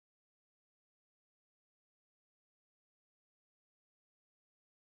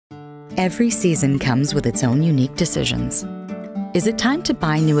Every season comes with its own unique decisions. Is it time to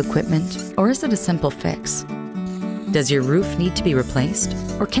buy new equipment, or is it a simple fix? Does your roof need to be replaced,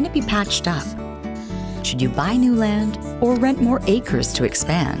 or can it be patched up? Should you buy new land or rent more acres to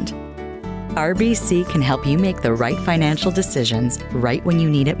expand? RBC can help you make the right financial decisions right when you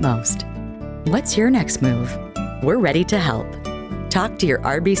need it most. What's your next move? We're ready to help. Talk to your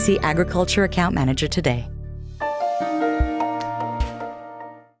RBC Agriculture Account Manager today.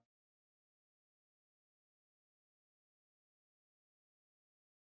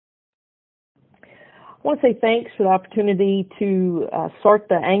 I want to say thanks for the opportunity to sort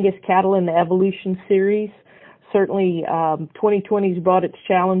the Angus cattle in the Evolution series. Certainly 2020 has brought its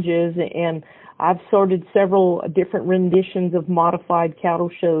challenges, and I've sorted several different renditions of modified cattle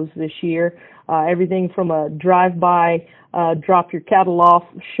shows this year. Everything from a drive-by, drop your cattle off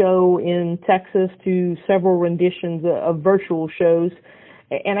show in Texas to several renditions of virtual shows.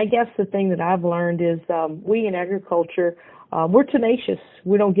 And I guess the thing that I've learned is we in agriculture, we're tenacious.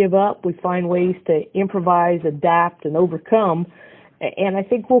 We don't give up. We find ways to improvise, adapt, and overcome. And I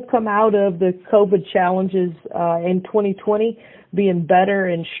think we'll come out of the COVID challenges in 2020 being better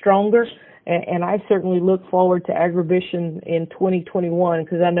and stronger. And I certainly look forward to Agribition in 2021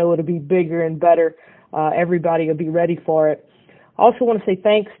 because I know it'll be bigger and better. Everybody will be ready for it. I also want to say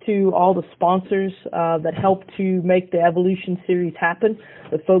thanks to all the sponsors that helped to make the Evolution series happen,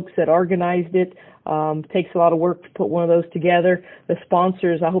 the folks that organized it. Takes a lot of work to put one of those together. The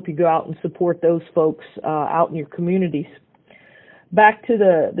sponsors, I hope you go out and support those folks out in your communities. Back to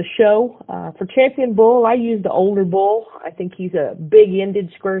the show. For Champion Bull, I used the older bull. I think he's a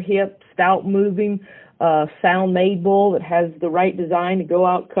big-ended, square-hip, stout-moving, sound-made bull that has the right design to go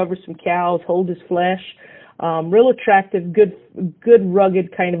out, cover some cows, hold his flesh. Real attractive, good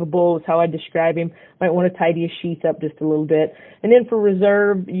rugged kind of a bull is how I describe him. Might want to tidy his sheath up just a little bit. And then for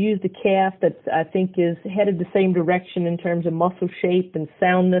reserve, use the calf that I think is headed the same direction in terms of muscle shape and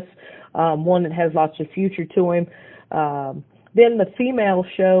soundness, one that has lots of future to him. Then the female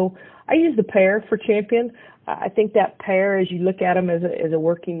show, I use the pair for Champion. I think that pair, as you look at them as a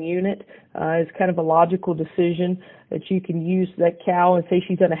working unit, is kind of a logical decision that you can use that cow and say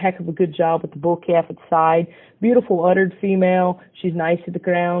she's done a heck of a good job with the bull calf at the side. Beautiful uddered female. She's nice at the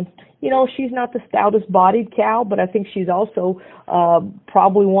ground. You know, she's not the stoutest bodied cow, but I think she's also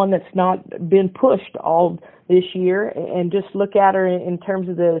probably one that's not been pushed all this year. And just look at her in terms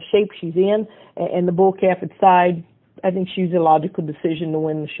of the shape she's in and the bull calf at the side. I think she's a logical decision to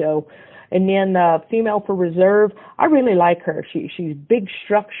win the show. And then female for reserve, I really like her. She's big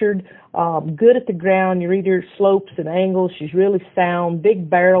structured, good at the ground. You read her slopes and angles. She's really sound, big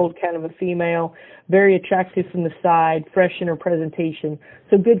barreled kind of a female, very attractive from the side, fresh in her presentation.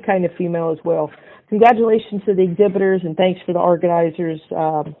 So good kind of female as well. Congratulations to the exhibitors, and thanks for the organizers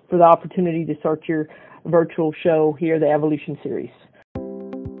for the opportunity to start your virtual show here, the Evolution series.